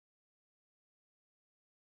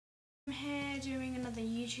I'm here doing another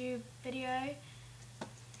YouTube video.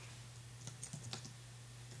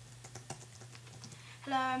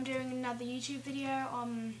 Hello, I'm doing another YouTube video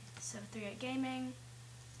on Server 38 Gaming.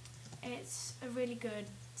 It's a really good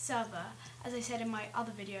server, as I said in my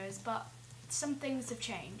other videos, but some things have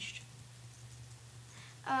changed.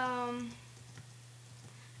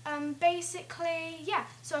 Basically, yeah,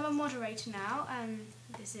 so I'm a moderator now, and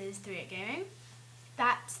this is 38 Gaming.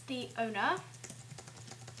 That's the owner.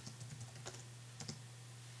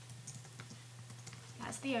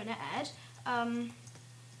 That's the owner, Ed.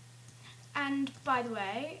 And by the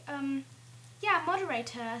way, yeah,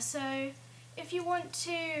 moderator, so if you want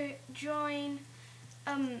to join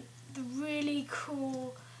the really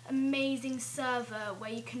cool, amazing server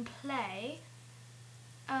where you can play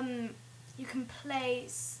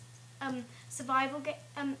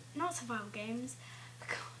not survival games,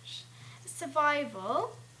 gosh,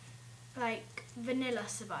 survival, like vanilla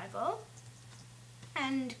survival,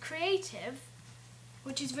 and creative,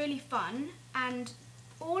 which is really fun, and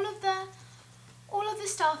all of the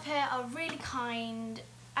staff here are really kind.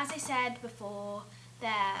 As I said before,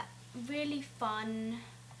 they're really fun,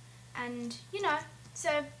 and you know,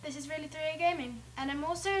 so this is really 38 Gaming. And I'm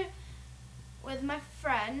also with my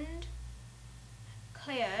friend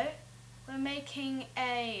Cleo. We're making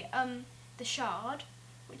a the shard,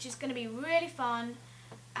 which is going to be really fun,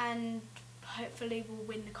 and hopefully we'll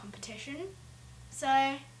win the competition. So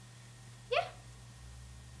yeah.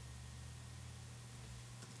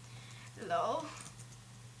 Lol.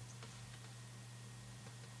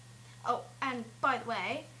 Oh, and by the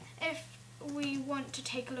way, if we want to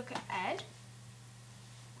take a look at Ed,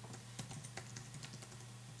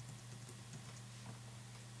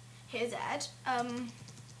 here's Ed.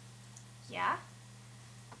 Yeah.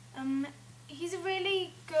 He's a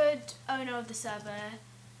really good owner of the server.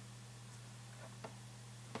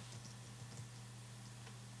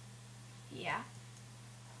 Yeah.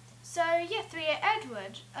 So yeah, 38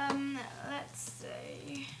 Edward. Let's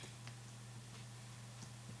see.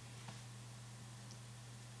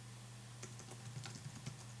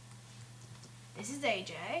 This is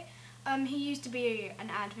AJ. He used to be an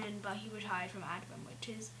admin, but he retired from admin, which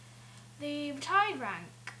is the retired rank.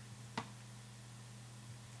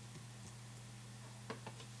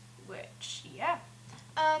 Which, yeah.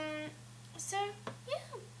 So yeah.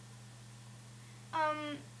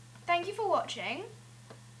 Thank you for watching.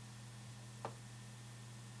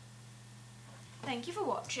 Thank you for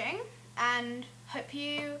watching, and hope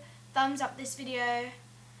you thumbs up this video,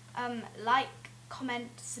 like, comment,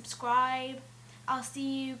 subscribe. I'll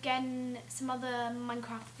see you again in some other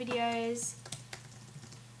Minecraft videos.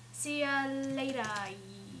 See ya later,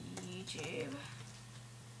 YouTube.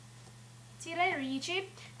 See you later, YouTube,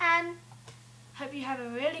 and hope you have a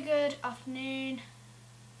really good afternoon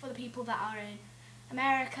for the people that are in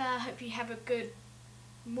America. Hope you have a good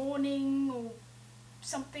morning or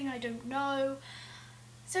something, I don't know.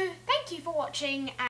 So thank you for watching.